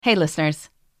Hey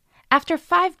listeners, after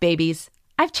 5 babies,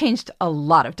 I've changed a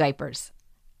lot of diapers,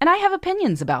 and I have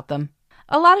opinions about them.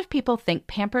 A lot of people think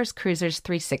Pampers Cruisers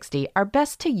 360 are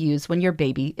best to use when your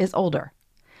baby is older.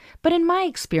 But in my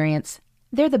experience,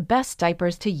 they're the best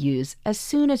diapers to use as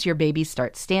soon as your baby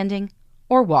starts standing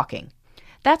or walking.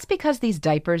 That's because these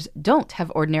diapers don't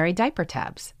have ordinary diaper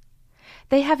tabs.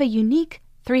 They have a unique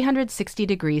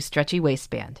 360-degree stretchy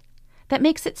waistband that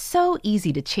makes it so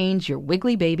easy to change your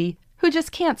wiggly baby who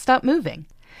just can't stop moving.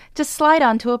 Just slide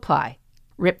on to apply,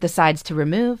 rip the sides to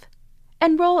remove,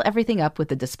 and roll everything up with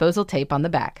the disposal tape on the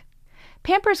back.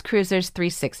 Pampers Cruisers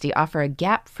 360 offer a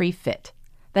gap-free fit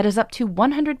that is up to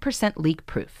 100%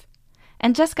 leak-proof,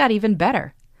 and just got even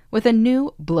better with a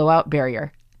new blowout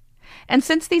barrier. And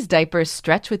since these diapers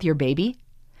stretch with your baby,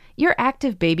 your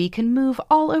active baby can move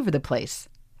all over the place,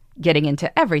 getting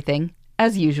into everything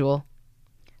as usual.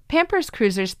 Pampers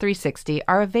Cruisers 360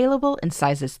 are available in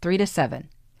sizes 3 to 7,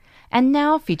 and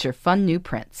now feature fun new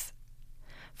prints.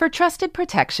 For trusted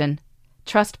protection,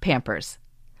 trust Pampers,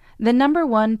 the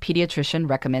 #1 pediatrician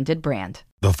recommended brand.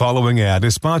 The following ad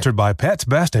is sponsored by Pets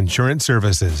Best Insurance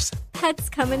Services. Pets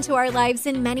come into our lives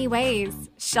in many ways.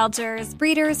 Shelters,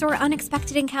 breeders, or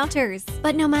unexpected encounters.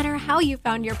 But no matter how you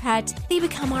found your pet, they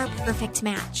become our perfect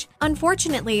match.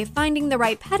 Unfortunately, finding the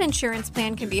right pet insurance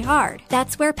plan can be hard.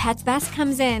 That's where Pets Best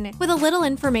comes in. With a little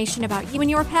information about you and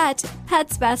your pet,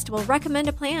 Pets Best will recommend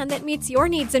a plan that meets your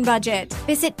needs and budget.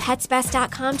 Visit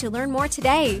PetsBest.com to learn more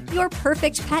today. Your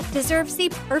perfect pet deserves the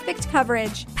perfect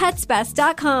coverage.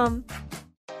 PetsBest.com.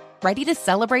 Ready to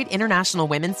celebrate International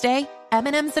Women's Day?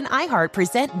 M&M's and iHeart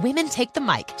present Women Take the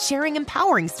Mic, sharing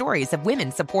empowering stories of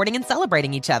women supporting and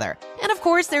celebrating each other. And of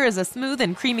course, there is a smooth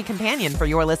and creamy companion for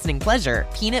your listening pleasure,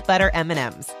 peanut butter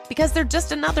M&M's. Because they're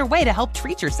just another way to help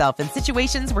treat yourself in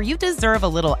situations where you deserve a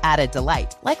little added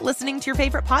delight, like listening to your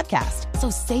favorite podcast.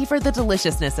 So savor the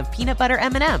deliciousness of peanut butter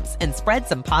M&M's and spread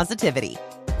some positivity.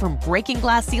 From breaking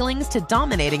glass ceilings to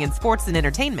dominating in sports and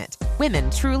entertainment,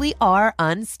 women truly are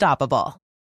unstoppable.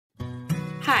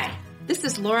 Hi, this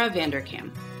is Laura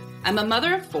Vanderkam. I'm a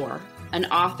mother of 4, an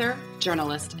author,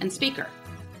 journalist, and speaker.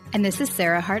 And this is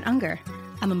Sarah Hart Unger.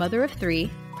 I'm a mother of 3,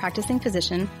 practicing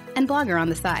physician, and blogger on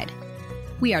the side.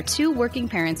 We are 2 working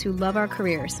parents who love our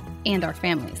careers and our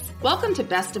families. Welcome to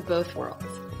Best of Both Worlds.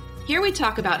 Here we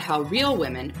talk about how real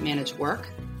women manage work,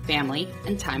 family,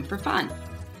 and time for fun.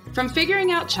 From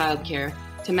figuring out childcare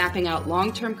to mapping out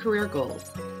long-term career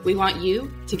goals, we want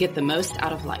you to get the most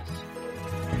out of life.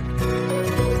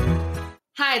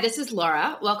 Hi, this is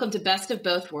Laura. Welcome to Best of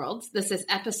Both Worlds. This is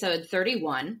episode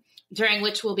 31, during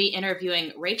which we'll be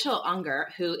interviewing Rachel Unger,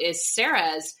 who is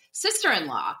Sarah's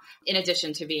sister-in-law, in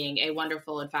addition to being a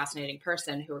wonderful and fascinating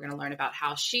person who we're going to learn about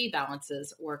how she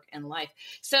balances work and life.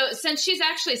 So since she's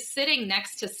actually sitting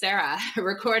next to Sarah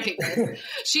recording this,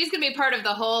 she's going to be part of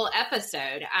the whole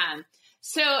episode.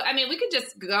 We could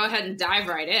just go ahead and dive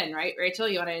right in, right? Rachel,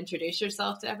 you want to introduce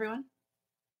yourself to everyone?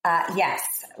 Yes,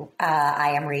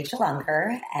 I am Rachel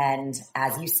Unger, and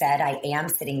as you said, I am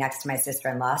sitting next to my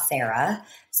sister-in-law, Sarah.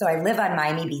 So I live on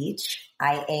Miami Beach.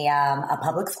 I am a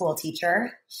public school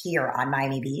teacher here on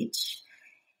Miami Beach,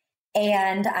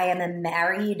 and I am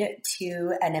married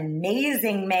to an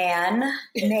amazing man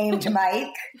named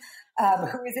Mike,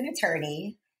 who is an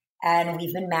attorney, and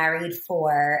we've been married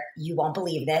for, you won't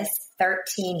believe this,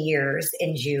 13 years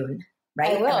in June.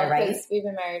 Right? I will, am I right? Because we've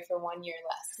been married for 1 year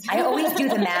less. I always do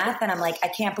the math, and I'm like, I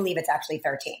can't believe it's actually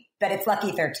 13, but it's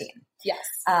lucky 13. Yes.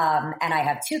 And I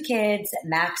have 2 kids,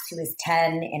 Max, who is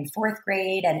 10 in 4th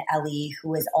grade, and Ellie,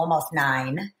 who is almost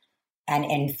 9 and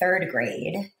in 3rd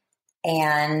grade.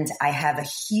 And I have a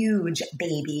huge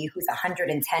baby who's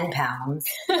 110 pounds,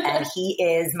 and he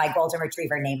is my golden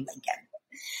retriever named Lincoln.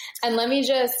 And let me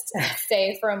just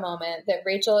say for a moment that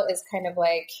Rachel is kind of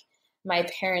like my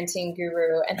parenting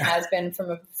guru and has been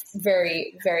from a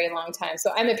very, very long time.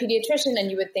 So I'm a pediatrician, and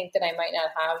you would think that I might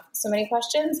not have so many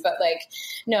questions, but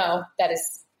no, that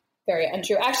is very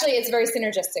untrue. Actually, it's very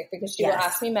synergistic because she will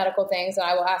ask me medical things, and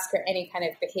I will ask her any kind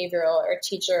of behavioral or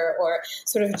teacher or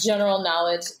sort of general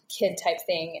knowledge kid type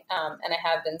thing. And I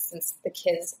have been since the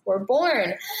kids were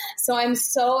born. So I'm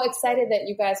so excited that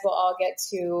you guys will all get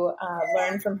to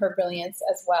learn from her brilliance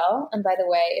as well. And by the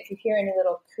way, if you hear any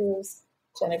little coos,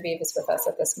 Genevieve is with us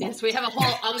at this moment. Yes, we have a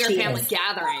whole Unger family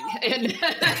gathering in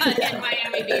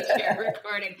Miami Beach here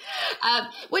recording.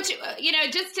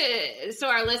 So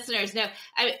our listeners know,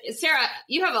 Sarah,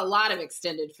 you have a lot of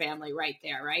extended family right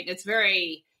there, right? It's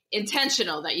very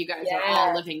intentional that you guys are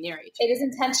all living near each other. It is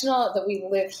intentional that we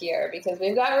live here because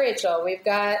we've got Rachel, we've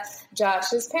got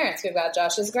Josh's parents, we've got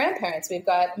Josh's grandparents, we've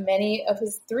got 3 of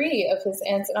his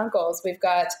aunts and uncles, we've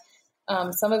got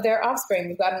some of their offspring.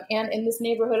 We've got an aunt in this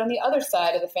neighborhood on the other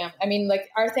side of the family. I mean, like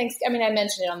I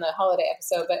mentioned it on the holiday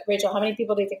episode, but Rachel, how many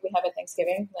people do you think we have at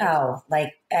Thanksgiving?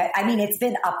 It's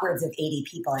been upwards of 80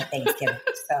 people at Thanksgiving.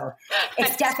 So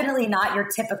it's definitely not your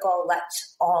typical,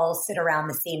 let's all sit around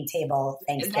the same table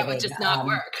Thanksgiving. That would just not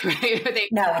work, right?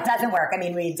 No, it doesn't work. I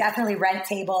mean, we definitely rent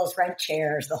tables, rent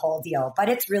chairs, the whole deal, but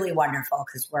it's really wonderful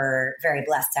because we're very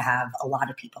blessed to have a lot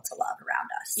of people to love around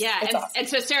us. Yeah. Awesome. And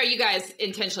so Sarah, you guys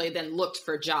intentionally then looked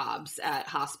for jobs at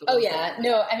hospitals. Oh yeah.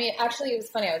 No, I mean, actually it was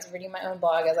funny. I was reading my own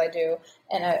blog as I do,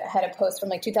 and I had a post from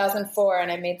like 2004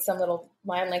 and I made some little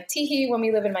line like teehee when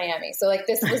we live in Miami. So like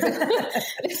this was,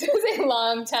 this was a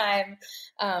long time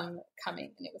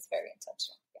coming, and it was very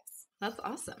intentional. Yes. That's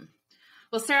awesome.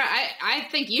 Well, Sarah, I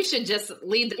think you should just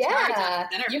lead the charge. Yeah,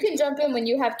 you can jump in when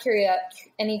you have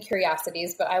any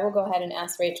curiosities, but I will go ahead and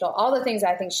ask Rachel all the things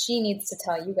I think she needs to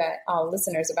tell you guys, all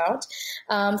listeners, about.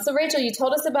 So Rachel, you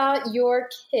told us about your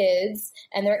kids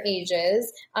and their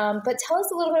ages, but tell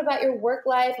us a little bit about your work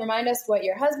life. Remind us what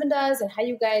your husband does and how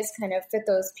you guys kind of fit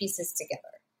those pieces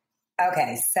together.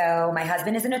 Okay, so my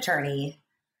husband is an attorney,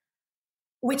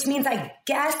 which means I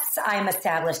guess I'm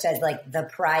established as like the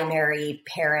primary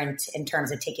parent in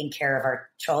terms of taking care of our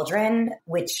children,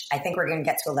 which I think we're going to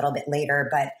get to a little bit later,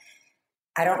 but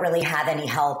I don't really have any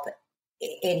help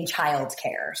in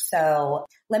childcare. So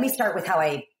let me start with how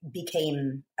I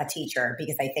became a teacher,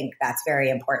 because I think that's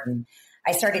very important.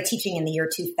 I started teaching in the year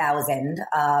 2000.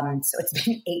 So it's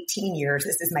been 18 years.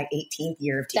 This is my 18th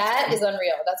year of teaching. That is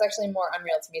unreal. That's actually more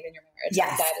unreal to me than your marriage.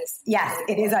 Yes,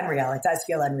 it is unreal. It does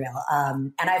feel unreal.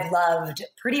 And I've loved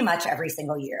pretty much every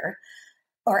single year,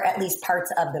 or at least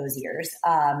parts of those years.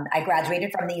 I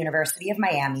graduated from the University of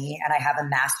Miami, and I have a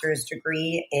master's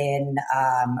degree in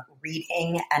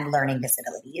reading and learning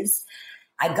disabilities.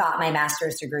 I got my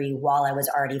master's degree while I was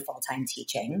already full-time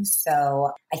teaching.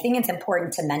 So I think it's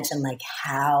important to mention like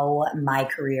how my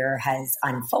career has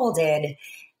unfolded,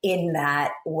 in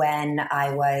that when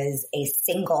I was a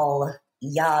single,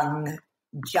 young,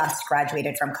 just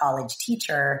graduated from college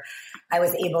teacher, I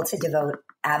was able to devote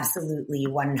absolutely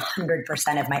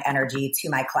 100% of my energy to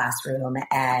my classroom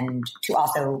and to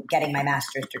also getting my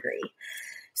master's degree.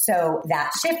 So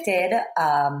that shifted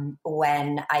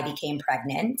when I became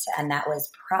pregnant, and that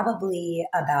was probably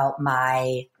about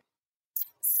my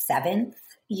 7th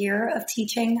year of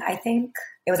teaching, I think.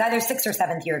 It was either 6th or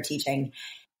 7th year of teaching.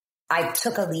 I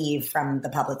took a leave from the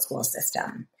public school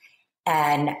system,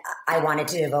 and I wanted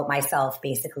to devote myself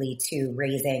basically to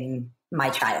raising my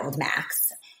child,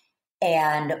 Max.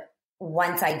 And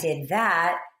once I did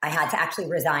that, I had to actually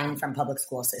resign from public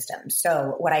school systems.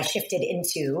 So what I shifted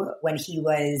into when he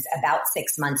was about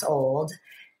 6 months old,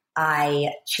 I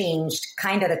changed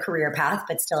kind of the career path,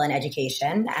 but still in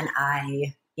education. And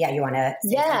you want to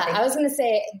say something? I was going to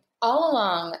say, all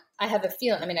along, I have a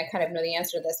feeling, I mean, I kind of know the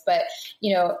answer to this, but,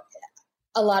 you know,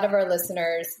 a lot of our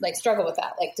listeners like struggle with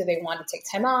that. Like, do they want to take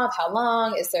time off? How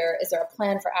long? Is there a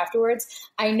plan for afterwards?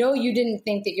 I know you didn't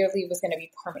think that your leave was going to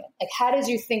be permanent. Like, how did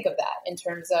you think of that in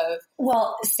terms of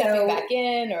stepping back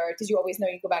in, or did you always know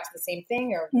you'd go back to the same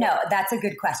thing? Or no, that's a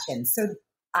good question. So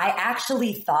I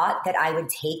actually thought that I would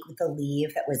take the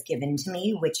leave that was given to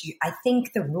me, which I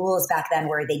think the rules back then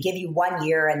were they give you 1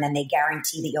 year and then they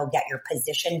guarantee that you'll get your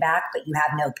position back, but you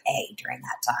have no pay during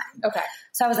that time. Okay.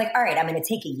 So I was like, all right, I'm going to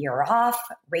take a year off,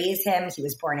 raise him. He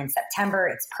was born in September.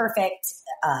 It's perfect.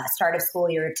 Start of school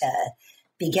year to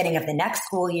beginning of the next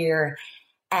school year.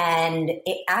 And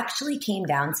it actually came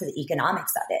down to the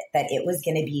economics of it, that it was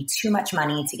going to be too much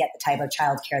money to get the type of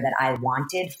childcare that I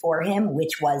wanted for him,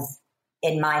 which was,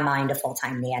 in my mind, a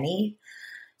full-time nanny.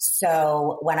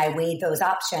 So when I weighed those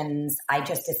options, I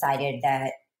just decided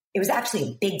that it was actually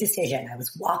a big decision. I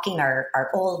was walking our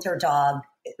older dog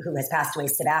who has passed away,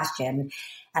 Sebastian,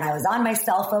 and I was on my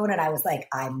cell phone and I was like,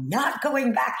 I'm not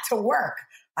going back to work.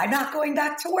 I'm not going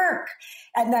back to work.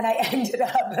 And then I ended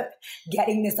up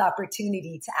getting this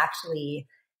opportunity to actually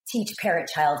teach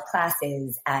parent-child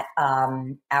classes at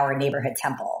our neighborhood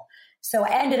temple. So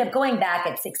I ended up going back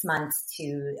at 6 months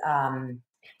to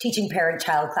teaching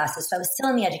parent-child classes. So I was still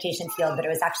in the education field, but it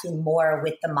was actually more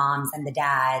with the moms and the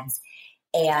dads.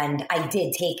 And I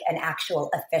did take an actual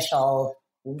official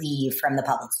leave from the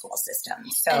public school system.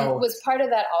 So and was part of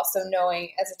that also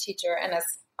knowing as a teacher, and as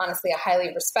honestly a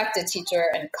highly respected teacher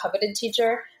and coveted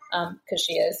teacher, because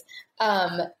she is,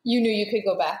 you knew you could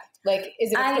go back? Like,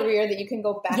 is it a career that you can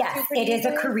go back to? Yes, it is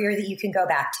a career that you can go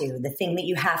back to. The thing that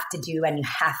you have to do and you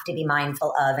have to be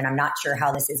mindful of, and I'm not sure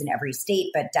how this is in every state,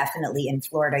 but definitely in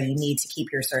Florida, you need to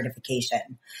keep your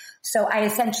certification. So I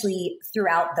essentially,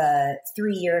 throughout the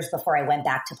 3 years before I went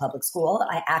back to public school,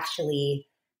 I actually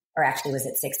or actually was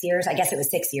it 6 years? I guess it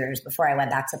was 6 years before I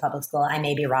went back to public school. I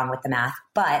may be wrong with the math,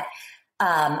 but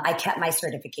I kept my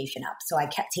certification up. So I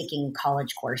kept taking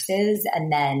college courses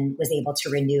and then was able to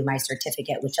renew my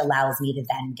certificate, which allows me to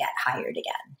then get hired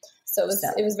again. So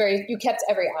it was very, you kept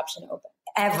every option open.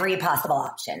 Every possible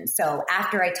option. So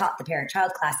after I taught the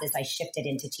parent-child classes, I shifted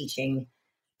into teaching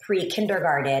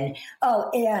pre-kindergarten. Oh,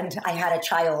 and I had a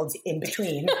child in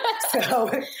between.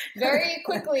 So very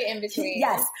quickly in between.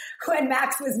 Yes. When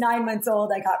Max was 9 months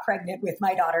old, I got pregnant with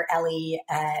my daughter, Ellie,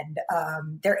 and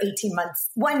they're 18 months,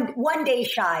 one day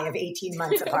shy of 18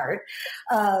 months apart.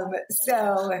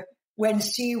 So when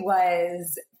she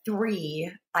was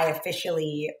 3, I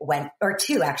officially went, or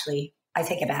 2 actually, I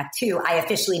take it back, 2, I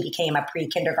officially became a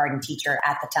pre-kindergarten teacher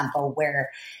at the Temple where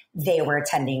they were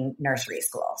attending nursery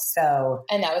school. So,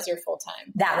 and that was your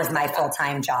full-time? That was my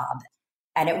full-time job.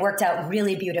 And it worked out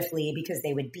really beautifully because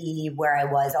they would be where I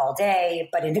was all day,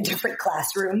 but in a different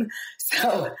classroom.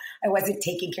 So I wasn't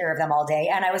taking care of them all day.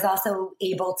 And I was also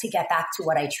able to get back to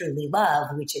what I truly love,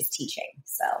 which is teaching.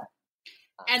 So.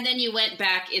 And then you went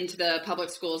back into the public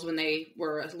schools when they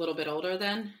were a little bit older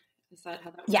then? Is that how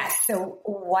that works? Yes. So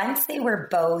once they were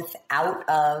both out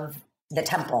of the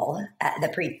Temple, the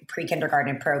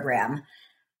pre-kindergarten program,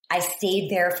 I stayed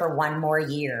there for 1 more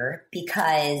year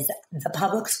because the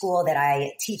public school that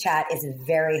I teach at is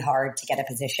very hard to get a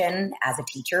position as a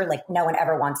teacher. Like no one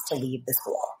ever wants to leave the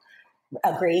school.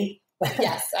 Agree?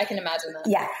 Yes, I can imagine that.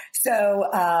 Yeah. So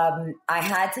I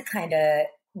had to kind of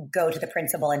go to the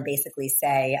principal and basically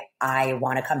say, I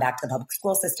want to come back to the public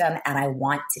school system and I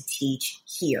want to teach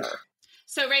here.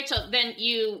 So Rachel, then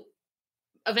you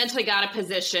eventually got a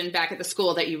position back at the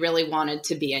school that you really wanted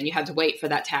to be in. You had to wait for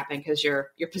that to happen because your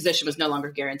position was no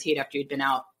longer guaranteed after you'd been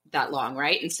out that long,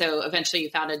 right? And so eventually you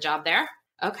found a job there?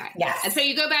 Okay. Yes. And so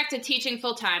you go back to teaching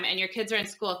full time and your kids are in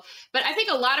school. But I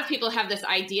think a lot of people have this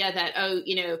idea that, oh,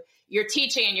 you know, you're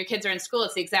teaching and your kids are in school.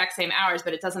 It's the exact same hours,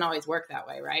 but it doesn't always work that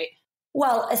way, right?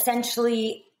 Well,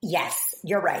 essentially, yes,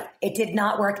 you're right. It did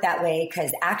not work that way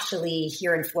because actually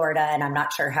here in Florida, and I'm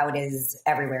not sure how it is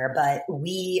everywhere, but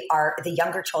the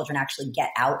younger children actually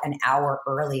get out an hour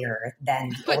earlier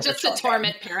than But older just children. to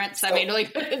torment parents. So, I mean,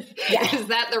 like, is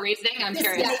that the reasoning? I'm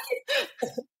curious. Yeah.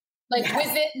 Like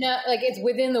it's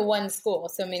within the one school.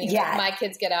 So meaning like my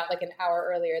kids get out like an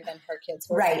hour earlier than her kids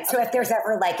were. Right. So if there's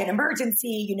ever like an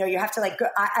emergency, you know, you have to like,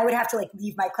 I would have to like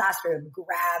leave my classroom,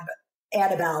 grab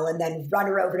Annabelle and then run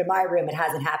her over to my room. It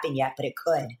hasn't happened yet, but it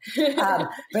could.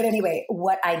 But anyway,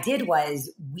 what I did was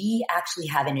we actually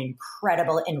have an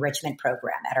incredible enrichment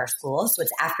program at our school. So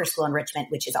it's after school enrichment,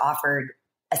 which is offered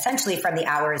essentially from the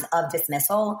hours of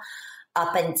dismissal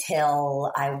up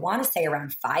until I want to say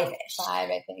around 5-ish. 5,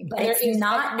 I think. But it's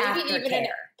not maybe aftercare.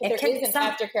 There is an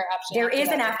aftercare option. There is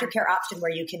an aftercare option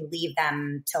where you can leave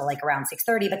them till like around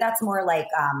 6:30, but that's more like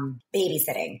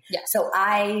babysitting. Yeah. So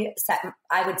I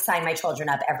would sign my children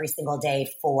up every single day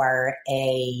for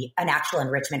an actual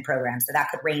enrichment program. So that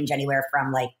could range anywhere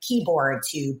from like keyboard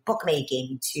to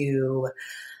bookmaking to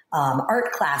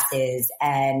art classes,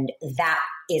 and that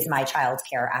is my child's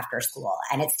care after school.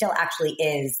 And it still actually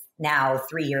is now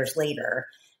 3 years later,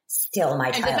 still my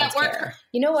child's care.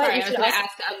 You know what? Sorry, I was going to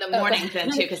ask on the mornings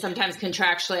then too, because sometimes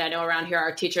contractually, I know around here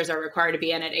our teachers are required to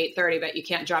be in at 8:30, but you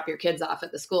can't drop your kids off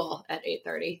at the school at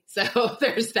 8:30. So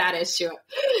there's that issue.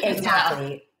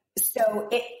 Exactly. So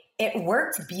it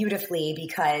worked beautifully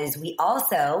because we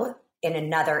also, in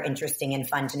another interesting and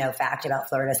fun to know fact about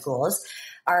Florida schools,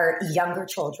 our younger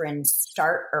children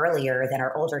start earlier than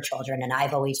our older children. And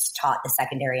I've always taught the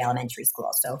secondary elementary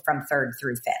school. So from 3rd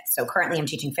through 5th. So currently I'm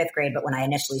teaching 5th grade, but when I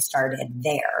initially started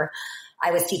there, I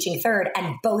was teaching 3rd,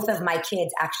 and both of my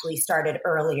kids actually started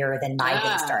earlier than my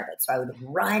day started. So I would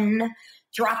run,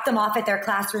 drop them off at their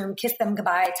classroom, kiss them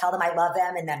goodbye, tell them I love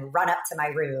them, and then run up to my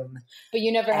room. But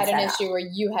you never had an issue where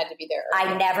you had to be there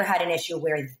earlier. I never had an issue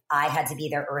where I had to be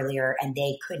there earlier and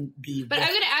they couldn't be. But I'm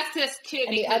going to ask this too,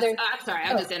 because I'm sorry,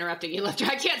 I'm just interrupting you. I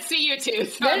can't see you two.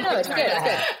 So no, it's good. It's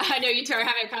good. I know you two are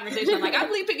having a conversation. I'm like,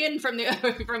 I'm leaping in from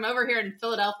over here in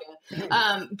Philadelphia.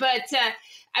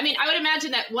 I mean, I would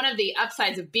imagine that one of the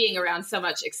upsides of being around so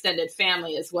much extended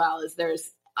family as well is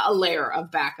there's a layer of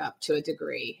backup to a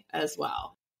degree as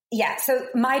well. Yeah. So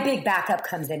my big backup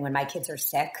comes in when my kids are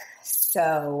sick.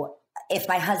 So if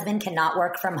my husband cannot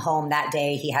work from home that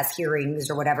day, he has hearings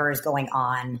or whatever is going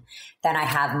on, then I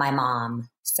have my mom.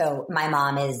 So my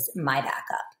mom is my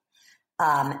backup.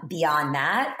 Beyond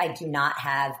that, I do not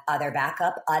have other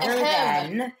backup other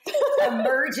than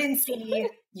emergency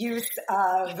use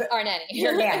of our nanny.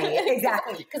 Your nanny,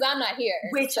 exactly. Because I'm not here.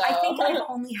 Which I think I've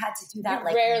only had to do that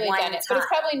like rarely one done it. time. But it's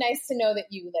probably nice to know that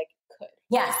you like could.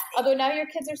 Yes. Although now your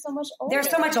kids are so much older. They're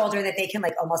so much older that they can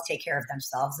like almost take care of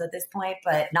themselves at this point,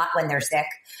 but not when they're sick.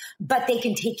 But they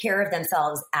can take care of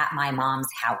themselves at my mom's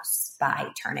house by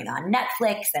turning on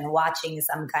Netflix and watching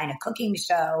some kind of cooking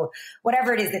show,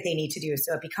 whatever it is that they need to do.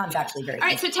 So it becomes actually very All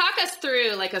right. easy. So talk us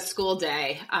through like a school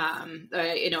day,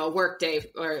 a work day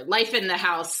or life in the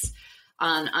house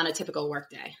on a typical work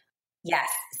day. Yes.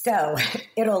 So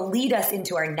it'll lead us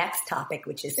into our next topic,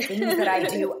 which is things that I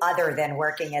do other than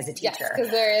working as a teacher. Yes,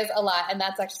 because there is a lot. And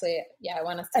that's actually, I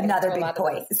want us to another big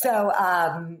point. So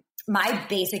my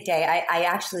basic day, I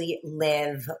actually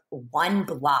live one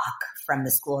block from the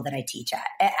school that I teach at.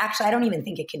 Actually, I don't even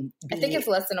think it can be. I think it's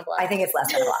less than a block. I think it's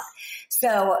less than a block.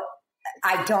 So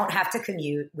I don't have to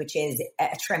commute, which is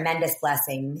a tremendous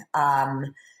blessing.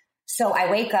 So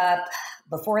I wake up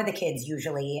before the kids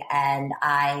usually, and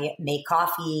I make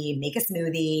coffee, make a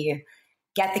smoothie,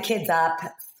 get the kids up,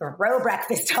 throw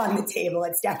breakfast on the table.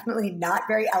 It's definitely not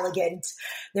very elegant.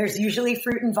 There's usually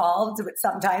fruit involved, but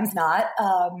sometimes not.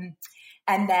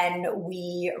 And then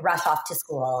we rush off to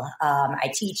school.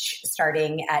 I teach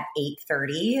starting at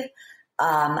 8:30.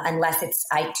 Unless it's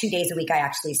 2 days a week, I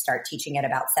actually start teaching at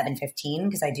about 7:15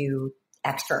 because I do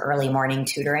extra early morning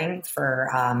tutoring for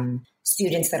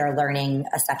students that are learning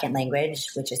a second language,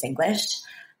 which is English,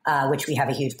 which we have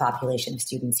a huge population of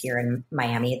students here in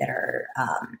Miami that are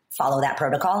follow that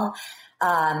protocol.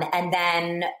 And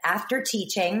then after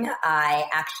teaching, I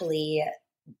actually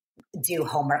do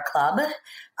homework club,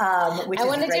 which I is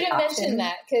wanted a great you to option. mention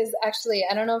that because actually,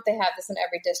 I don't know if they have this in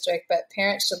every district, but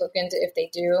parents should look into if they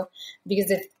do,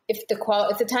 because if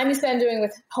the time you spend doing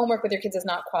with homework with your kids is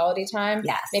not quality time,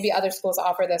 Yes. maybe other schools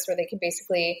offer this where they can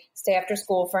basically stay after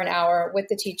school for an hour with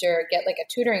the teacher, get like a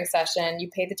tutoring session. You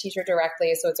pay the teacher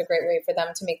directly, so it's a great way for them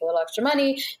to make a little extra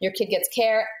money. Your kid gets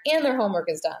care, and their homework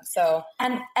is done. So,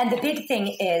 and the big thing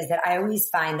is that I always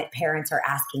find that parents are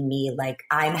asking me, like,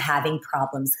 I'm having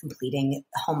problems completing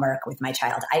homework with my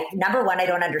child. Number one, I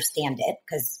don't understand it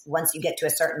because once you get to a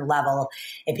certain level,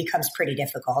 it becomes pretty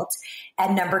difficult.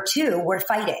 And number two, we're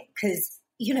fighting because,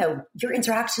 your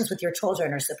interactions with your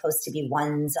children are supposed to be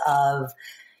ones of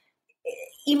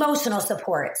emotional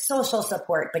support, social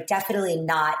support, but definitely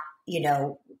not,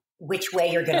 which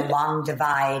way you're going to long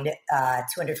divide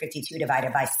 252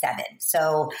 divided by 7.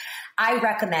 So I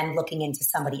recommend looking into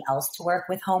somebody else to work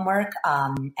with homework.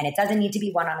 And it doesn't need to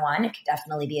be one-on-one. It could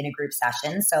definitely be in a group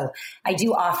session. So I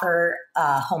do offer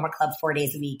homework club 4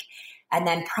 days a week. And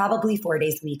then probably 4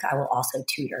 days a week, I will also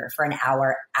tutor for an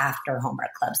hour after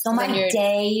homework club. So my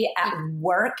day at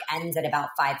work ends at about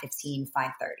 5:15,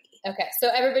 5:30. Okay. So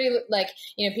everybody,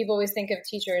 people always think of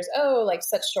teachers, like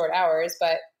such short hours,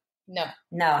 but no.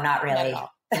 No, not really. Not at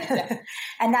all. Yeah.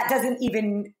 And that doesn't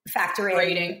even factor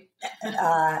in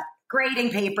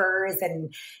grading papers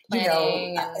and,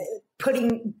 Planning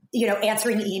putting,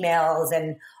 answering emails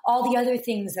and all the other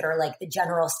things that are like the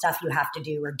general stuff you have to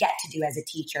do or get to do as a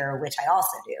teacher, which I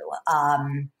also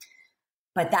do.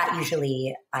 But that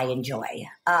usually I enjoy.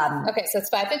 Okay, so it's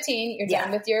 5:15. You're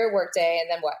done with your work day, and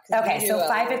then what? Okay, so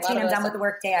 5:15, I'm done with the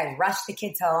work day. I rush the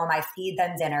kids home. I feed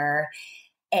them dinner.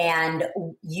 And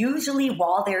usually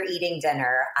while they're eating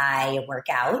dinner, I work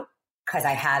out because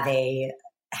I have a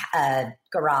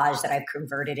garage that I've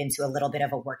converted into a little bit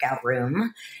of a workout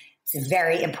room. It's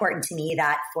very important to me,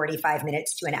 that 45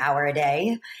 minutes to an hour a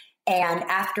day. And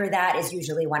after that is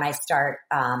usually when I start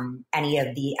any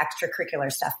of the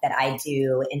extracurricular stuff that I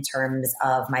do in terms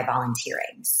of my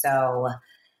volunteering. So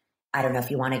I don't know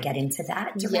if you want to get into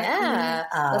that directly. Yeah.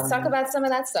 Let's talk about some of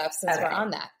that stuff since we're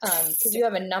on that. Because you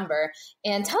have a number.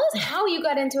 And tell us how you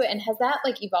got into it, and has that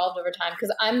evolved over time?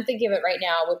 Because I'm thinking of it right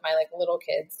now with my little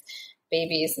kids,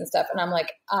 babies and stuff. And I'm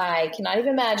like, I cannot even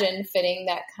imagine fitting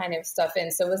that kind of stuff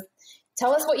in. So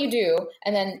tell us what you do.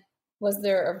 And then was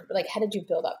there, how did you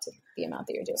build up to the amount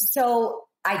that you're doing? So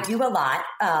I do a lot.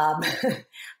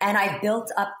 And I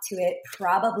built up to it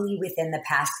probably within the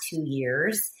past 2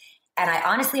 years. And I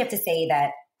honestly have to say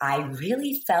that I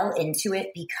really fell into it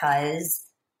because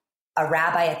a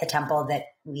rabbi at the temple that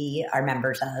we are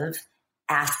members of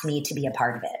asked me to be a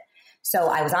part of it. So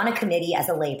I was on a committee as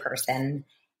a layperson,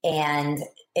 and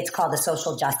it's called the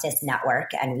Social Justice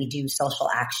Network, and we do social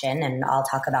action, and I'll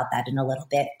talk about that in a little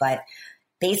bit. But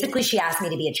basically, she asked me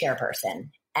to be a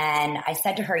chairperson. And I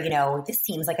said to her, this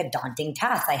seems like a daunting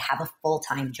task. I have a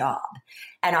full-time job.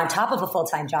 And on top of a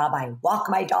full-time job, I walk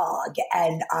my dog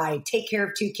and I take care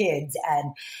of 2 kids.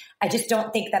 And I just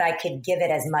don't think that I could give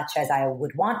it as much as I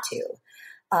would want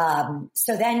to.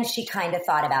 So then she kind of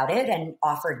thought about it and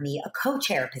offered me a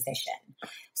co-chair position.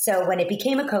 So when it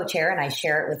became a co-chair, and I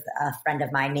share it with a friend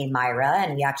of mine named Myra,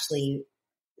 and we actually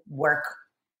work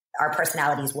our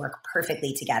personalities work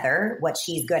perfectly together. What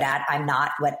she's good at, I'm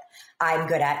not. What I'm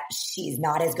good at, she's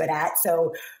not as good at.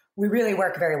 So we really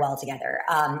work very well together.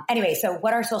 Anyway, so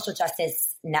what our social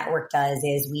justice network does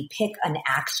is we pick an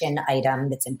action item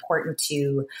that's important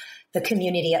to the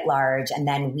community at large, and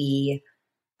then we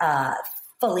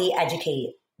fully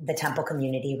educate the Temple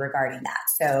community regarding that.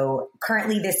 So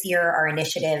currently this year, our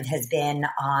initiative has been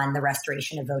on the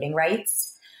restoration of voting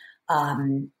rights.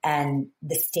 And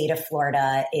the state of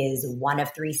Florida is one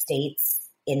of 3 states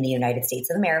in the United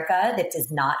States of America that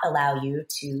does not allow you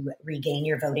to regain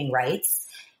your voting rights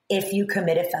if you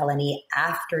commit a felony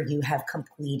after you have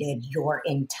completed your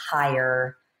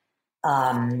entire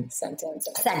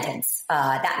sentence.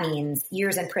 That means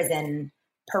years in prison,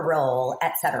 parole,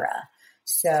 etc.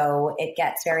 So it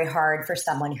gets very hard for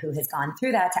someone who has gone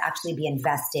through that to actually be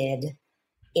invested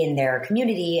in their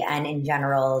community. And in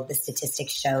general, the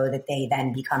statistics show that they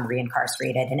then become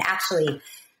reincarcerated. And actually,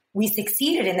 we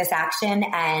succeeded in this action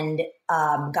and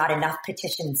got enough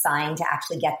petitions signed to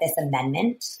actually get this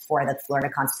amendment for the Florida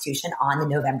Constitution on the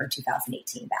November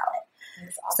 2018 ballot.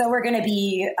 Awesome. So we're going to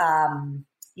be,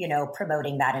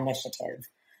 promoting that initiative.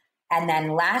 And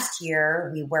then last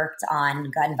year, we worked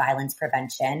on gun violence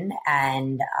prevention,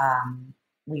 and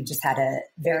we just had a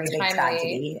very big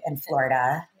tragedy in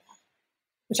Florida,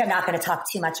 which I'm not going to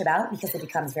talk too much about because it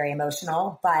becomes very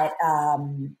emotional. But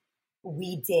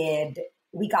we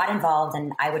got involved,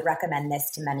 and I would recommend this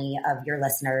to many of your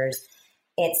listeners.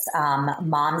 It's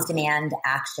Moms Demand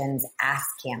Action's Ask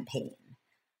campaign.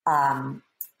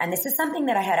 And this is something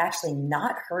that I had actually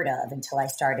not heard of until I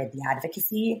started the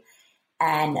advocacy.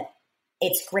 And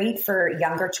it's great for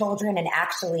younger children. And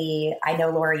actually, I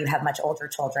know, Laura, you have much older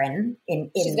children.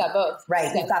 She's got both.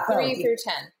 Right. You've got both. 3 through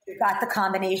 10. You've got the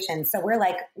combination. So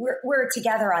we're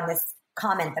together on this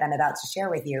comment that I'm about to share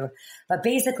with you. But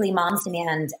basically, Moms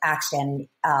Demand Action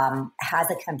has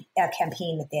a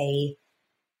campaign that they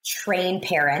train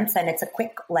parents. And it's a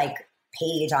quick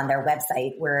page on their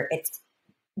website where it's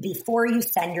before you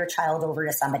send your child over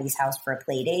to somebody's house for a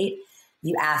play date,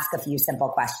 you ask a few simple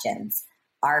questions.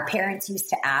 Our parents used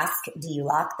to ask, do you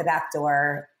lock the back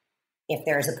door if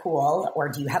there's a pool, or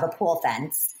do you have a pool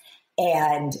fence?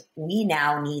 And we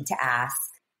now need to ask,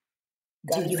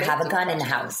 do you have a gun in the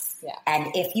house? Yeah.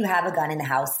 And if you have a gun in the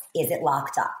house, is it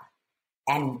locked up?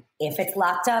 And if it's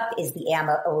locked up, is the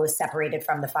ammo separated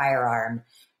from the firearm?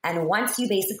 And once you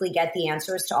basically get the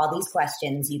answers to all these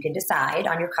questions, you can decide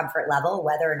on your comfort level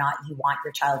whether or not you want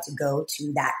your child to go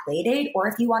to that play date or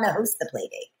if you want to host the play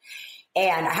date.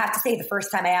 And I have to say, the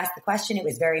first time I asked the question, it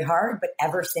was very hard. But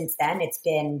ever since then, it's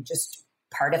been just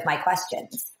part of my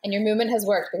questions. And your movement has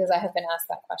worked because I have been asked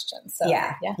that question. So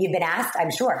yeah. You've been asked, I'm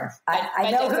sure.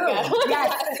 I know who.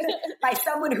 Yes. By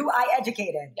someone who I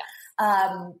educated.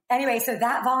 Yes. Anyway, so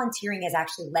that volunteering has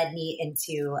actually led me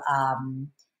into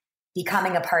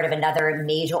becoming a part of another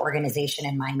major organization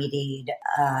in Miami-Dade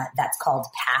that's called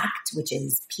PACT, which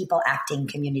is People Acting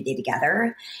Community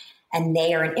Together. And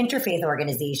they are an interfaith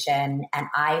organization, and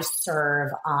I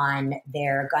serve on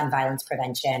their gun violence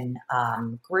prevention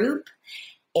group.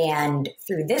 And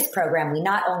through this program, we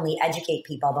not only educate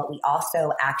people, but we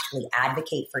also actually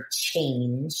advocate for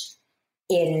change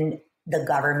in the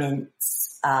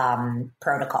government's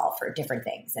protocol for different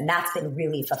things. And that's been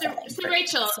really fulfilling. So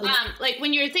Rachel,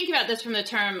 when you're thinking about this from the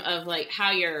term of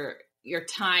how your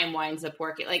time winds up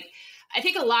working, I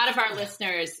think a lot of our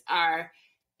listeners are,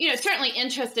 certainly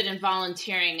interested in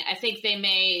volunteering. I think they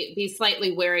may be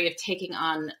slightly wary of taking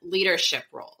on leadership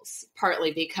roles,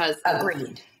 partly because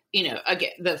agreed.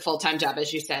 Again, the full-time job,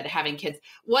 as you said, having kids.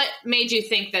 What made you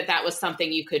think that was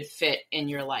something you could fit in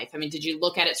your life? I mean, did you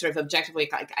look at it sort of objectively,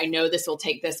 I know this will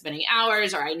take this many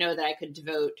hours, or I know that I could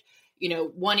devote,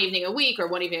 one evening a week or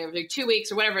one evening every 2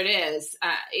 weeks or whatever it is.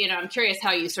 I'm curious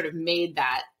how you sort of made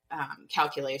that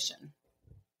calculation.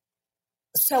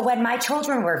 So when my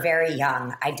children were very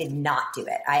young, I did not do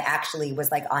it. I actually was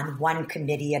on one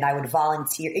committee and I would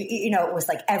volunteer. It was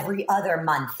every other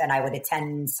month and I would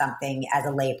attend something as a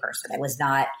layperson. I was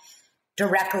not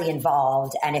directly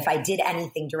involved. And if I did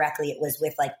anything directly, it was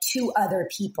with 2 other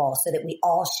people so that we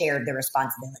all shared the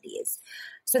responsibilities.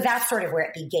 So that's sort of where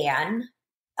it began.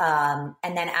 And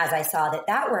then as I saw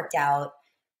that worked out,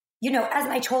 as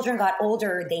my children got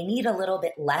older, they need a little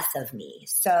bit less of me.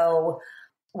 So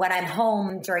when I'm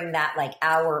home during that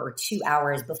hour or 2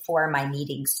 hours before my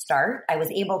meetings start, I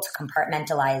was able to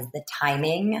compartmentalize the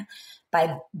timing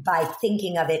by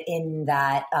thinking of it in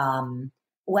that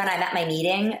when I'm at my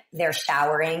meeting, they're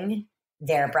showering,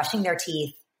 they're brushing their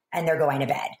teeth, and they're going to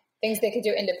bed. Things they could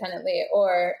do independently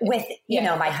or with,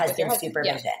 my husband's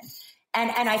supervision.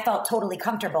 Yeah. And I felt totally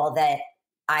comfortable that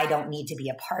I don't need to be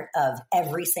a part of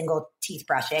every single teeth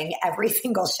brushing, every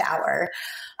single shower.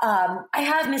 I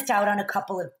have missed out on a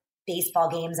couple of baseball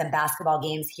games and basketball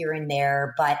games here and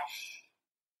there, but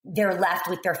they're left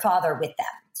with their father with them.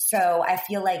 So I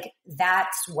feel like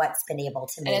that's what's been able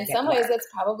to make it And in some ways, that's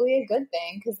probably a good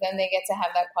thing, because then they get to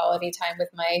have that quality time with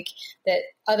Mike that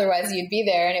otherwise you'd be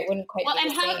there and it wouldn't quite be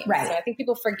the same. Right. So I think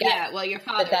people forget. Yeah, well, your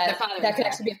father, that could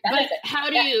actually be a benefit. But how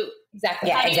do you exactly?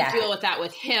 How do you deal with that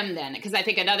with him then? Because I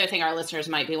think another thing our listeners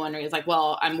might be wondering is like,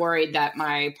 well, I'm worried that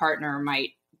my partner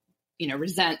might,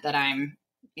 resent that I'm,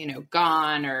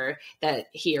 gone, or that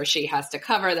he or she has to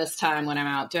cover this time when I'm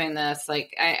out doing this.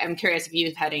 Like, I'm curious if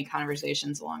you've had any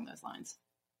conversations along those lines.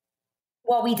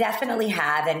 Well, we definitely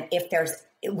have. And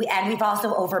we've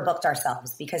also overbooked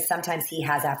ourselves, because sometimes he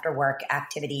has after work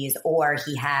activities, or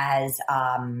he has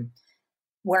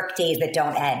work days that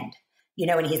don't end.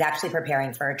 When he's actually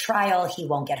preparing for a trial, he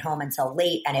won't get home until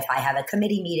late. And if I have a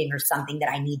committee meeting or something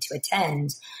that I need to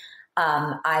attend,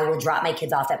 I will drop my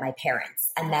kids off at my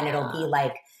parents'. And then it'll be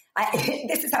like,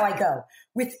 this is how I go,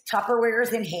 with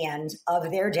Tupperwares in hand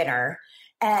of their dinner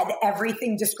and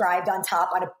everything described on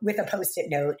top with a Post-it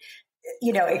note,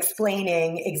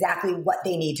 explaining exactly what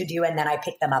they need to do. And then I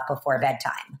pick them up before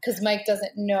bedtime. Because Mike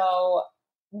doesn't know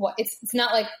what it's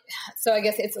not like. So I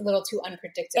guess it's a little too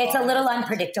unpredictable. It's a little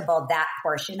unpredictable, that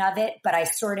portion of it, but I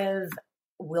sort of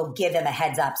will give him a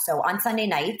heads up. So on Sunday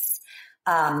nights,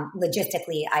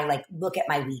 logistically, I look at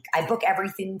my week. I book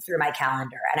everything through my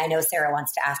calendar. And I know Sarah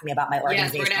wants to ask me about my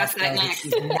organizational skills.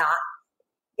 She's not.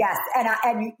 Yes.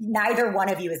 And neither one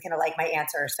of you is going to like my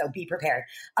answer. So be prepared.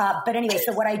 But anyway,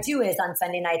 so what I do is on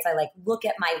Sunday nights, I look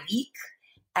at my week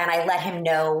and I let him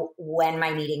know when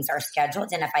my meetings are scheduled.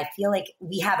 And if I feel like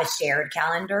we have a shared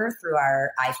calendar through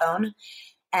our iPhone,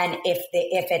 and if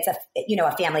it's a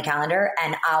family calendar,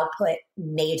 and I'll put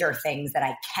major things that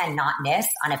I cannot miss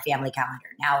on a family calendar.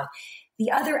 Now,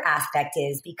 the other aspect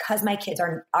is, because my kids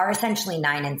are essentially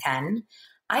 9 and 10,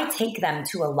 I take them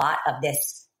to a lot of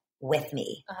this with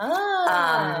me.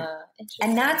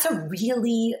 And that's a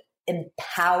really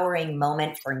empowering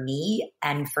moment for me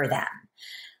and for them,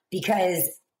 because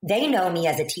they know me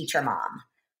as a teacher mom.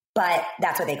 But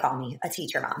that's what they call me, a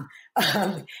teacher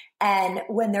mom. And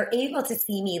when they're able to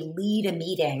see me lead a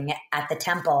meeting at the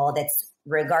temple that's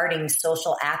regarding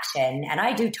social action, and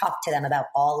I do talk to them about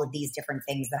all of these different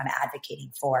things that I'm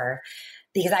advocating for,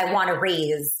 because I want to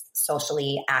raise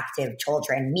socially active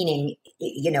children, meaning,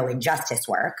 in justice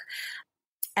work.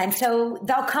 And so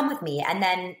they'll come with me. And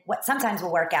then what sometimes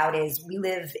will work out is, we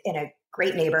live in a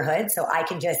great neighborhood, so I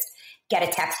can just get a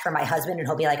text from my husband and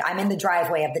he'll be like, I'm in the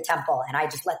driveway of the temple, and I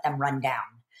just let them run down.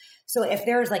 So if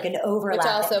there's an overlap. Which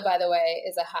also, by the way,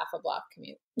 is a half a block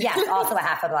commute. Yes, also a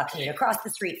half a block commute across the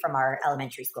street from our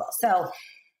elementary school. So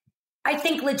I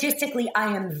think logistically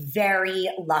I am very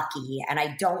lucky, and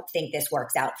I don't think this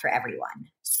works out for everyone.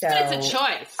 So but it's a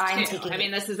choice.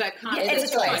 This is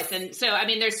it's a choice. And so,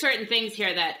 there's certain things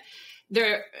here that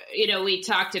we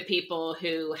talk to people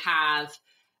who have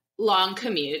long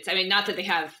commutes. Not that they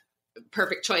have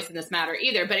perfect choice in this matter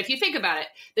either, but if you think about it,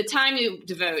 the time you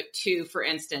devote to, for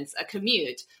instance, a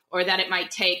commute, or that it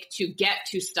might take to get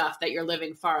to stuff that you're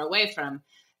living far away from,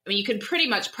 you can pretty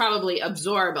much probably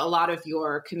absorb a lot of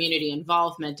your community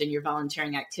involvement and your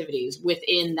volunteering activities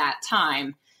within that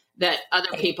time that other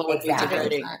people would be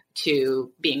devoting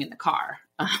to being in the car.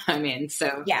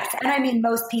 So. Yes. And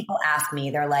most people ask me,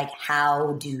 they're like,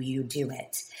 how do you do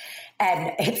it?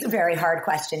 And it's a very hard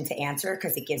question to answer,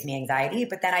 because it gives me anxiety.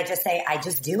 But then I just say, I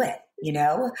just do it,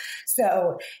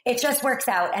 So it just works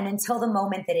out. And until the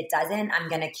moment that it doesn't, I'm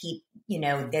going to keep,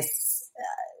 this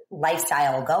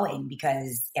lifestyle going,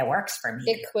 because it works for me.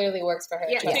 It clearly works for her.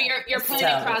 Yeah. So your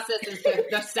planning process is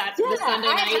the Sunday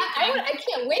night. I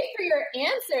can't wait for your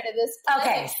answer to this.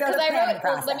 Okay. So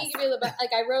let me give you a little bit.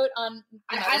 I wrote on.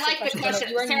 I like the question.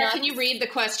 Sarah, can you read the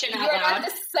question out loud? You are not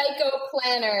the psycho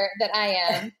planner that I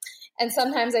am. And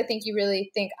sometimes I think you really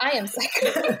think I am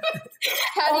psycho.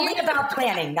 Only about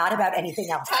planning, not about anything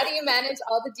else. How do you manage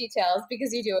all the details?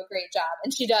 Because you do a great job.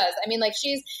 And she does.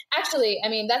 She's actually,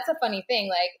 that's a funny thing.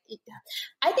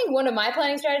 I think one of my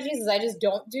planning strategies is I just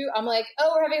don't do, I'm like,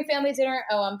 oh, we're having family dinner.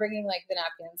 Oh, I'm bringing the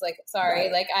napkins.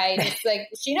 Sorry. Right. I just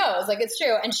she knows, it's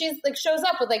true. And she's shows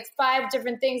up with 5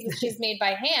 different things that she's made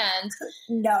by hand.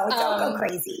 No, don't go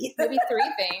crazy. Maybe 3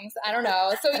 things. I don't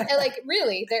know. So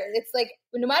really, it's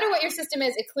no matter what your system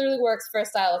is, it clearly works for a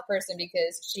style of person,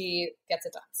 because she gets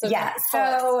it done. So yeah.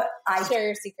 So I share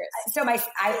your secrets. So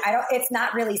I don't, it's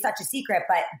not really such a secret,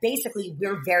 but basically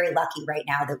we're very lucky right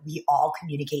now that we all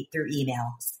communicate through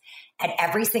emails. And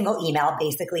every single email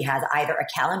basically has either a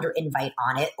calendar invite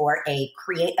on it or a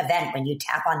create event when you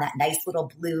tap on that nice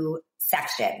little blue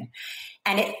section.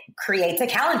 And it creates a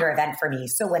calendar event for me.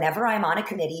 So whenever I'm on a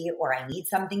committee or I need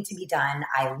something to be done,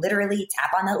 I literally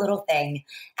tap on that little thing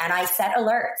and I set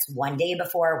alerts 1 day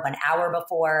before, 1 hour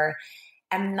before.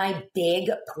 And my big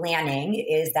planning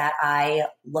is that I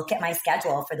look at my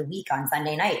schedule for the week on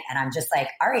Sunday night and I'm just like,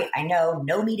 all right, I know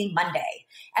no meeting Monday.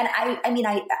 And I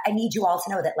need you all to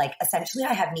know that like, essentially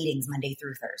I have meetings Monday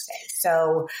through Thursday.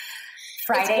 So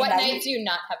Friday what night do you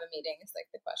not have a meeting is like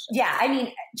the question. Yeah. I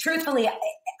mean, truthfully,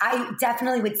 I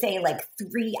definitely would say like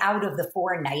 3 out of the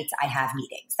 4 nights I have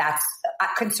meetings. That's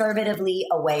conservatively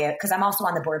a way, because I'm also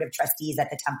on the board of trustees at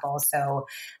the temple. So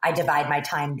I divide my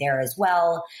time there as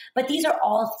well. But these are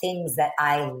all things that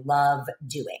I love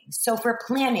doing. So for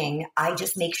planning, I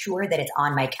just make sure that it's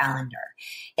on my calendar.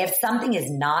 If something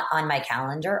is not on my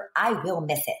calendar, I will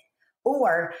miss it.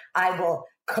 Or I will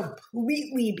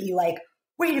completely be like,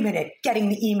 wait a minute, getting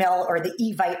the email or the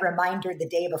Evite reminder the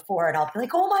day before. And I'll be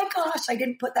like, oh my gosh, I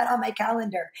didn't put that on my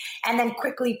calendar. And then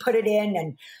quickly put it in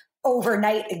and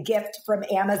overnight a gift from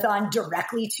Amazon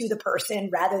directly to the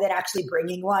person rather than actually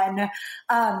bringing one.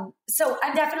 So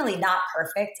I'm definitely not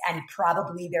perfect. And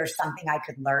probably there's something I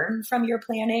could learn from your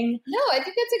planning. No, I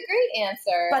think that's a great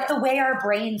answer. But the way our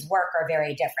brains work are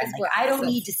very different. Like I don't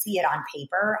need to see it on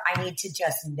paper. I need to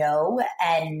just know.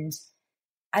 And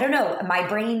I don't know. My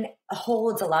brain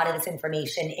holds a lot of this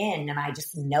information in, and I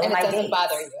just know my dates. It doesn't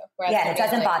bother you. Yeah, and it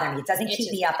doesn't bother me. It doesn't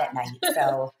keep me up at night.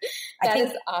 So I think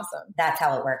is awesome. That's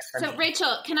how it works for me. So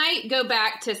Rachel, can I go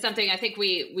back to something I think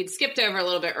we'd skipped over a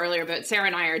little bit earlier, but Sarah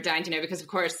and I are dying to know because, of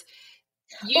course,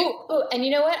 and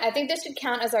you know what? I think this should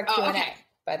count as our Q&A. Okay.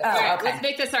 By the way. All right, let's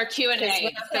make this our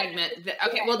Q&A segment.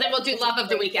 Okay, well, then we'll do love of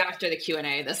the week after the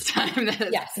Q&A this time.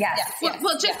 Yes.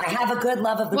 Well, just I have a good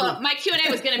love of the week. Well, my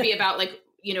Q&A was going to be about like,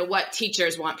 what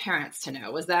teachers want parents to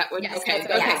know. Was that what? Yes, okay, good.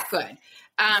 So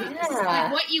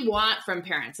like what you want from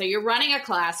parents. So you're running a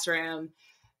classroom.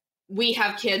 We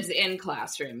have kids in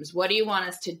classrooms. What do you want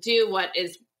us to do? What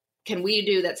can we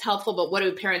do that's helpful? But what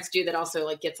do parents do that also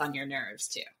like gets on your nerves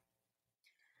too?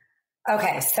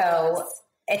 Okay, so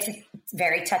it's a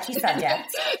very touchy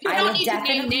subject. You don't need to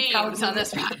name names on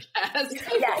this podcast.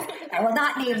 Yes, I will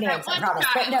not name names, I promise.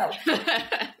 But no.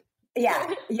 Yeah.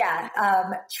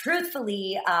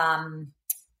 Truthfully, I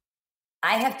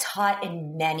have taught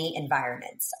in many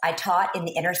environments. I taught in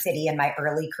the inner city in my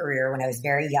early career when I was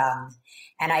very young,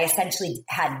 and I essentially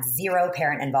had zero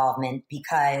parent involvement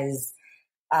because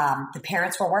the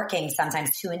parents were working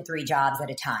sometimes 2 and 3 jobs at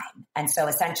a time. And so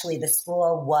essentially the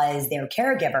school was their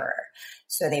caregiver.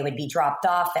 So they would be dropped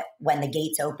off when the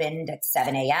gates opened at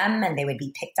 7 a.m. and they would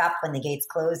be picked up when the gates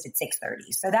closed at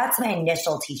 6:30. So that's my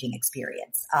initial teaching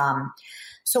experience.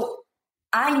 So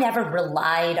I never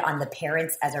relied on the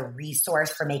parents as a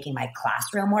resource for making my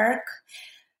classroom work.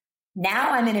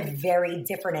 Now I'm in a very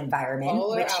different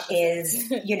environment, is,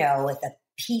 the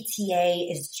PTA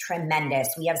is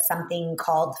tremendous. We have something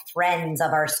called Friends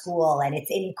of our school, and it's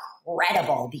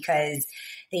incredible because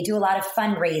they do a lot of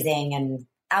fundraising and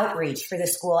outreach for the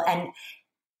school. And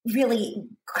really,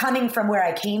 coming from where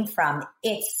I came from,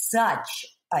 it's such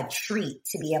a treat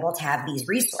to be able to have these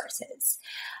resources.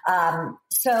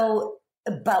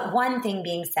 But one thing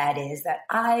being said is that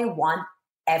I want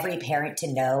every parent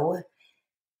to know,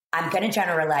 I'm going to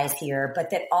generalize here,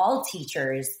 but that all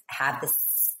teachers have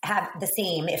the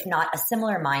same, if not a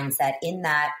similar mindset in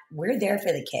that we're there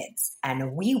for the kids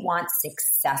and we want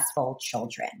successful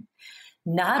children.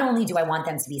 Not only do I want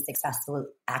them to be successful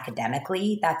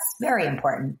academically, that's very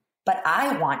important, but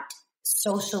I want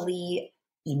socially,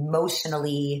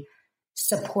 emotionally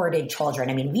supported children.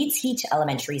 I mean, we teach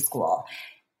elementary school.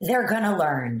 They're going to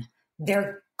learn.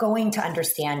 They're going to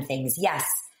understand things. Yes,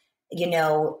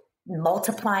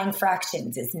 multiplying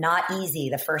fractions is not easy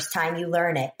the first time you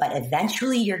learn it, but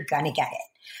eventually you're going to get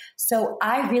it. So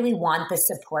I really want the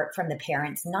support from the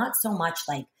parents, not so much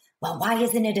like, well, why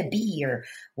isn't it a B or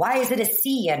why is it a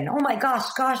C? And oh my gosh,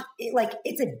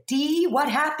 it's a D. What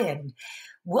happened?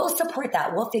 We'll support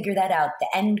that. We'll figure that out. The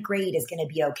end grade is going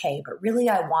to be okay. But really,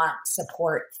 I want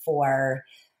support for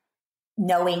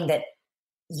knowing that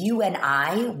you and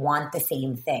I want the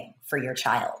same thing for your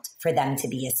child, for them to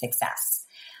be a success.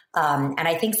 And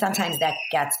I think sometimes that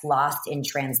gets lost in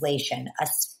translation,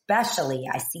 especially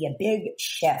I see a big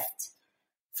shift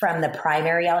from the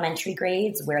primary elementary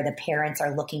grades where the parents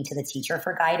are looking to the teacher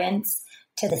for guidance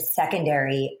to the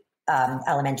secondary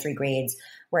elementary grades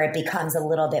where it becomes a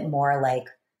little bit more like,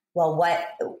 well,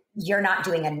 you're not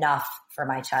doing enough for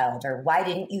my child, or why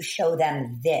didn't you show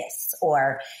them this?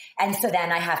 And so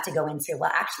then I have to go into,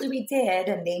 well, actually we did,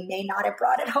 and they may not have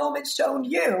brought it home and shown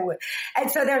you.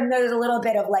 And so there's a little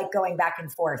bit of like going back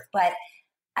and forth, but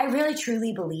I really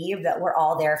truly believe that we're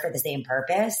all there for the same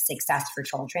purpose: success for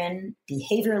children,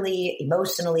 behaviorally,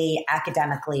 emotionally,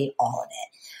 academically, all of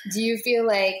it. Do you feel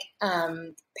like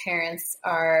parents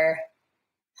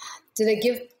do they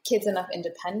give kids enough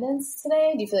independence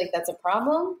today? Do you feel like that's a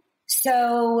problem?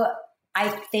 So I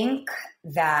think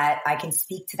that I can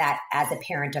speak to that as a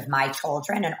parent of my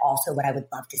children, and also what I would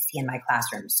love to see in my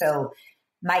classroom. So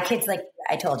my kids, like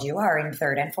I told you, are in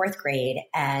 3rd and 4th grade.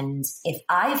 And if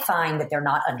I find that they're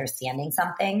not understanding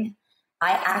something,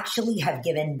 I actually have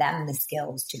given them the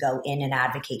skills to go in and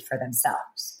advocate for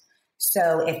themselves.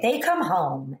 So if they come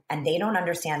home and they don't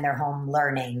understand their home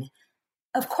learning,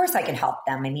 of course I can help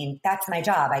them. I mean, that's my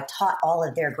job. I taught all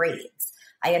of their grades.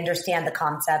 I understand the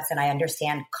concepts and I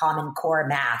understand Common Core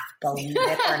math, believe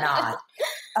it or not.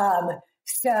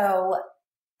 So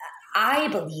I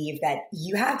believe that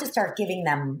you have to start giving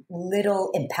them little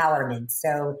empowerment.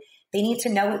 So they need to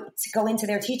know to go into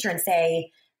their teacher and say,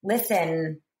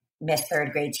 listen, Miss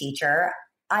 3rd grade teacher,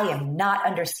 I am not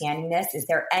understanding this. Is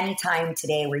there any time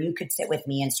today where you could sit with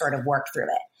me and sort of work through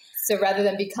it? So rather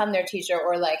than become their teacher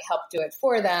or like help do it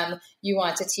for them, you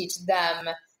want to teach them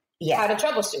how to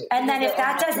troubleshoot. And then if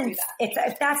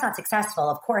that's not successful,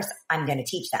 of course I'm going to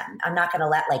teach them. I'm not going to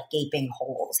let like gaping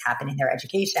holes happen in their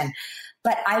education,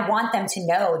 but I want them to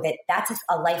know that that's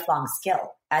a lifelong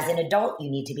skill. As an adult, you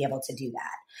need to be able to do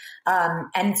that.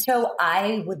 And so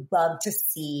I would love to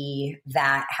see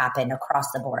that happen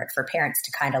across the board for parents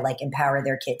to kind of like empower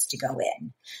their kids to go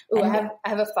in. Ooh, I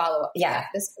have a follow-up. Yeah.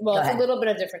 It's a little bit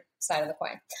of different side of the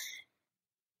coin.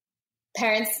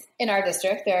 Parents in our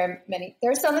district, there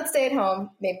are some that stay at home,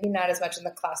 maybe not as much in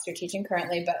the class you're teaching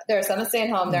currently, but there are some that stay at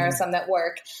home. Mm-hmm. There are some that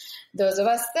work. Those of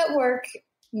us that work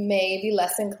may be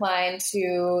less inclined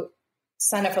to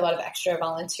sign up for a lot of extra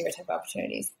volunteer type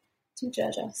opportunities. Don't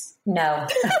judge us. No.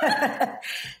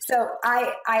 So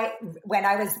I, when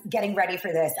I was getting ready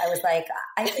for this, I was like,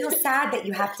 I feel sad that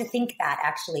you have to think that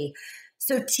actually.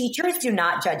 So teachers do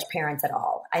not judge parents at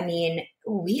all. I mean,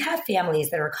 we have families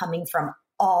that are coming from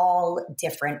all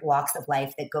different walks of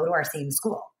life that go to our same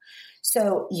school.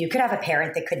 So you could have a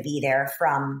parent that could be there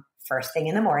from first thing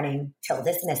in the morning till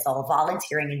dismissal,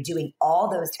 volunteering and doing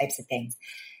all those types of things.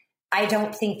 I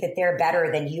don't think that they're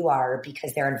better than you are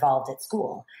because they're involved at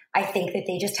school. I think that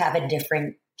they just have a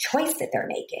different choice that they're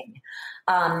making.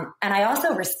 And I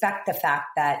also respect the fact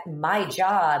that my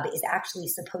job is actually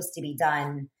supposed to be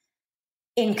done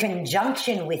in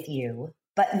conjunction with you,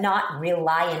 but not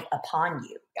reliant upon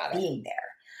you being there.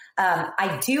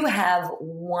 I do have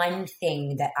one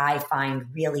thing that I find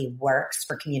really works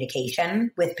for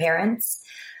communication with parents,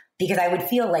 because I would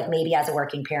feel like maybe as a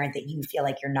working parent that you feel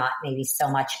like you're not maybe so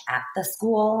much at the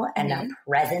school and a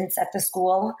presence at the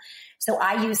school. So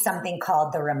I use something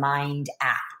called the Remind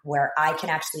app, where I can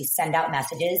actually send out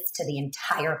messages to the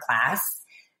entire class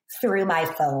through my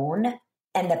phone,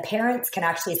 and the parents can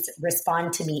actually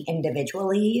respond to me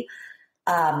individually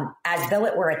as though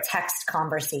it were a text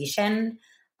conversation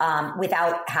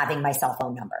without having my cell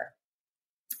phone number.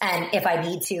 And if I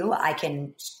need to, I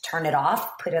can turn it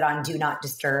off, put it on do not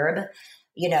disturb,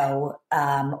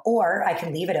 or I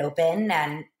can leave it open,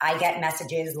 and I get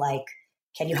messages like,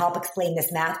 can you help explain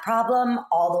this math problem,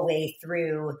 all the way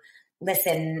through,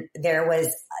 listen, there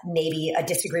was maybe a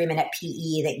disagreement at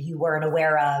PE that you weren't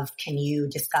aware of. Can you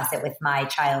discuss it with my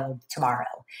child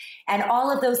tomorrow? And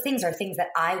all of those things are things that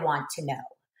I want to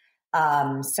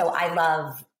know. So I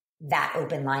love that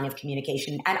open line of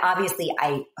communication. And obviously,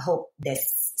 I hope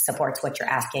this supports what you're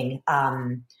asking.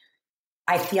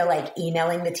 I feel like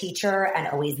emailing the teacher and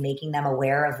always making them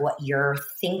aware of what you're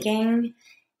thinking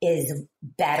is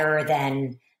better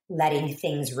than letting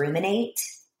things ruminate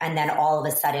and then all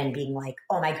of a sudden being like,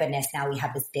 oh my goodness, now we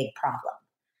have this big problem.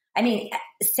 I mean,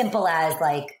 simple as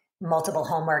like multiple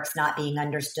homeworks not being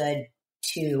understood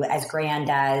to as grand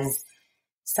as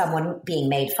someone being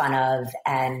made fun of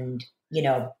and,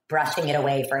 brushing it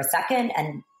away for a second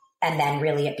and then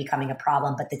really it becoming a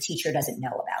problem, but the teacher doesn't know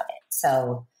about it.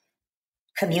 So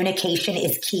communication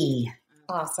is key.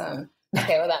 Awesome.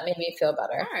 Okay. Well, that made me feel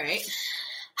better. All right.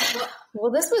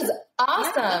 Well, this was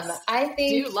awesome. Yes. I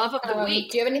think. Do love of the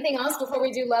week. Do you have anything else before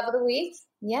we do love of the week?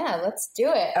 Yeah, let's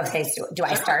do it. Okay. So do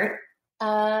I start?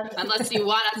 Unless you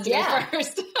want us to go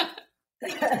first.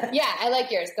 Yeah, I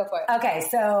like yours. Go for it. Okay.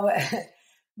 So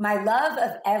my love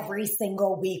of every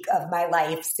single week of my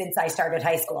life since I started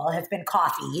high school has been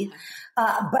coffee.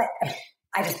 But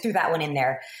I just threw that one in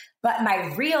there. But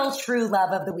my real true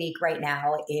love of the week right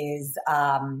now is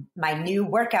my new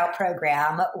workout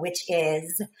program, which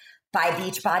is by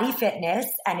Beachbody Fitness,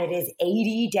 and it is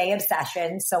 80-day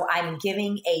obsession. So I'm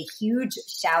giving a huge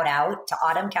shout out to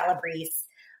Autumn Calabrese,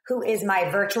 who is my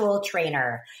virtual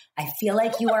trainer. I feel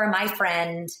like you are my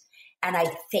friend, and I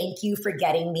thank you for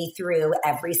getting me through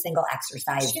every single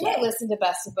exercise She might listen to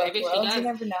Best of Both Worlds. You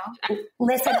never know.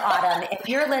 Listen, Autumn, if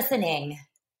you're listening,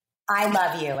 I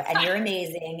love you and you're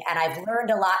amazing. And I've learned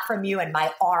a lot from you, and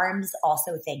my arms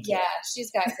also thank you. Yeah,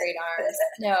 she's got great arms.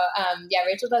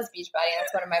 Rachel does Beachbody.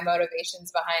 That's one of my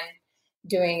motivations behind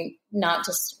doing not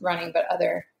just running, but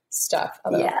other stuff.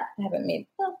 Although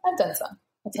I've done some.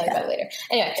 I'll tell you about it later.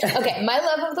 Anyway, okay. My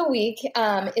love of the week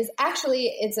is actually,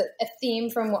 it's a theme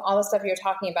from all the stuff you're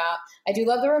talking about. I do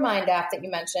love the Remind app that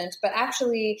you mentioned, but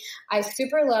actually I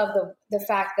super love the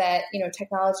fact that,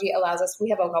 technology allows us, we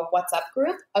have a WhatsApp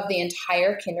group of the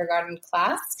entire kindergarten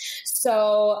class.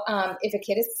 So if a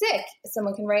kid is sick,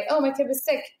 someone can write, oh, my kid was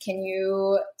sick.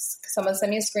 Someone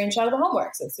send me a screenshot of the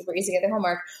homework? So it's super easy to get their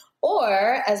homework.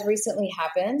 Or as recently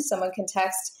happened, someone can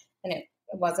text, and it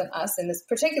wasn't us in this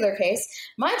particular case,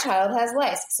 my child has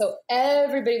lice. So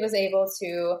everybody was able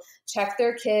to check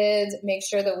their kids, make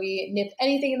sure that we nip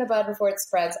anything in the bud before it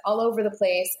spreads all over the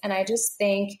place. And I just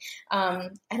think, I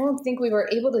don't think we were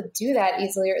able to do that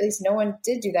easily, or at least no one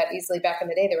did do that easily back in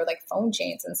the day. There were like phone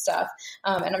chains and stuff.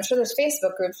 And I'm sure there's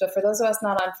Facebook groups, but for those of us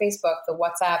not on Facebook, the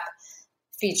WhatsApp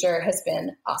feature has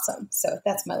been awesome. So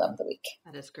that's my love of the week.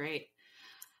 That is great.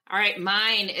 All right.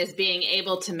 Mine is being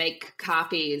able to make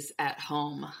copies at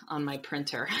home on my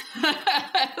printer.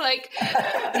 I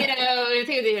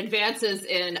think of the advances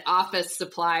in office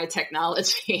supply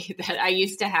technology that I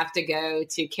used to have to go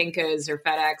to Kinko's or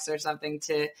FedEx or something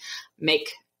to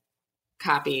make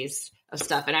copies of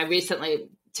stuff. And I recently,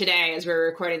 today, as we were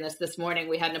recording this morning,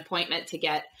 we had an appointment to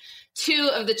get 2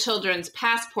 of the children's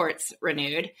passports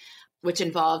renewed, which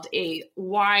involved a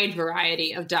wide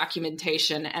variety of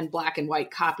documentation and black and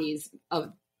white copies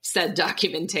of said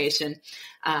documentation.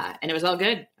 And it was all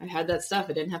good. I had that stuff.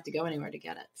 I didn't have to go anywhere to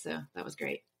get it. So that was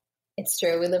great. It's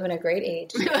true. We live in a great age.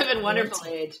 We live in a wonderful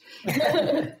age.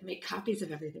 Make copies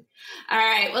of everything. All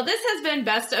right. Well, this has been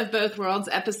Best of Both Worlds,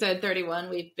 episode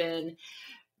 31. We've been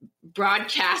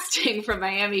broadcasting from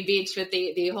Miami Beach with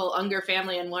the whole Unger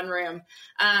family in one room.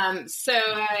 So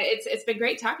it's been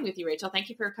great talking with you, Rachel. Thank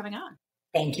you for coming on.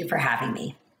 Thank you for having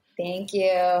me. Thank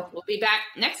you. We'll be back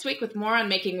next week with more on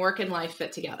making work and life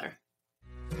fit together.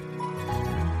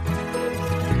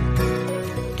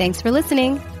 Thanks for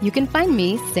listening. You can find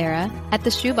me, Sarah, at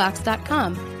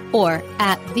theshoebox.com or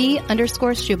at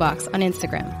 @the_shoebox on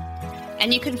Instagram.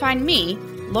 And you can find me,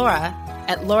 Laura,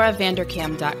 at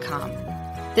lauravanderkam.com.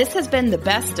 This has been the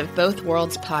Best of Both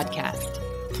Worlds podcast.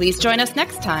 Please join us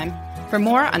next time for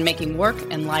more on making work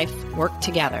and life work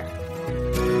together.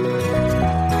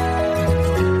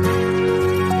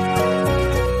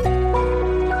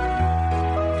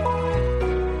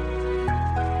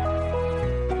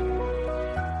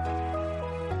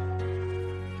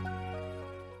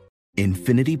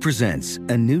 Infiniti presents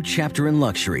a new chapter in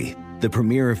luxury, the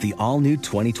premiere of the all-new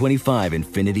 2025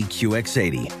 Infiniti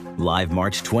QX80, live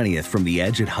March 20th from the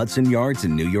Edge at Hudson Yards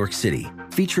in New York City,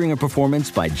 featuring a performance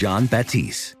by John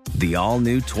Batiste. The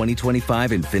all-new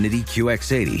 2025 Infiniti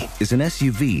QX80 is an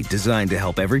SUV designed to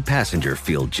help every passenger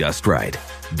feel just right.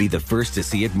 Be the first to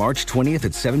see it March 20th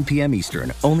at 7 p.m.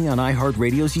 Eastern, only on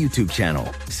iHeartRadio's YouTube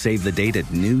channel. Save the date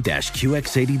at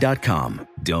new-QX80.com.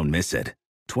 Don't miss it.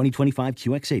 2025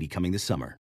 QX80 coming this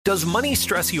summer. Does money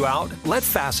stress you out? Let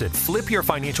Facet flip your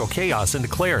financial chaos into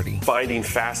clarity. Finding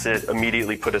Facet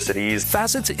immediately put us at ease.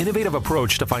 Facet's innovative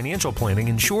approach to financial planning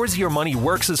ensures your money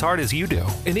works as hard as you do,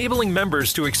 enabling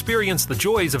members to experience the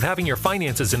joys of having your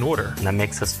finances in order. And that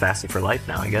makes us Facet for life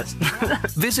now, I guess.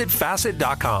 Visit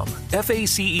Facet.com,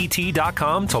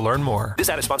 FACET.com to learn more. This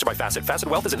ad is sponsored by Facet. Facet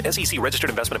Wealth is an SEC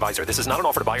registered investment advisor. This is not an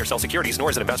offer to buy or sell securities,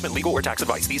 nor is it investment, legal, or tax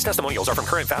advice. These testimonials are from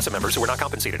current Facet members who are not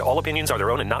compensated. All opinions are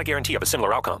their own and not a guarantee of a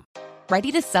similar outcome.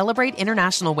 Ready to celebrate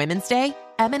International Women's Day?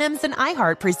 M&M's and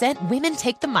iHeart present Women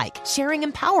Take the Mic, sharing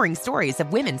empowering stories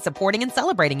of women supporting and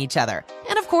celebrating each other.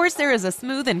 And of course, there is a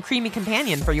smooth and creamy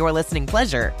companion for your listening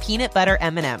pleasure, peanut butter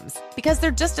M&M's. Because they're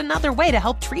just another way to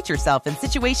help treat yourself in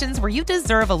situations where you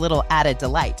deserve a little added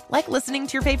delight, like listening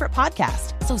to your favorite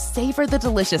podcast. So savor the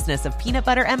deliciousness of peanut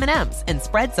butter M&M's and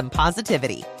spread some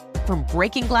positivity. From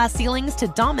breaking glass ceilings to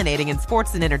dominating in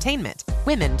sports and entertainment,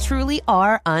 women truly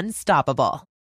are unstoppable.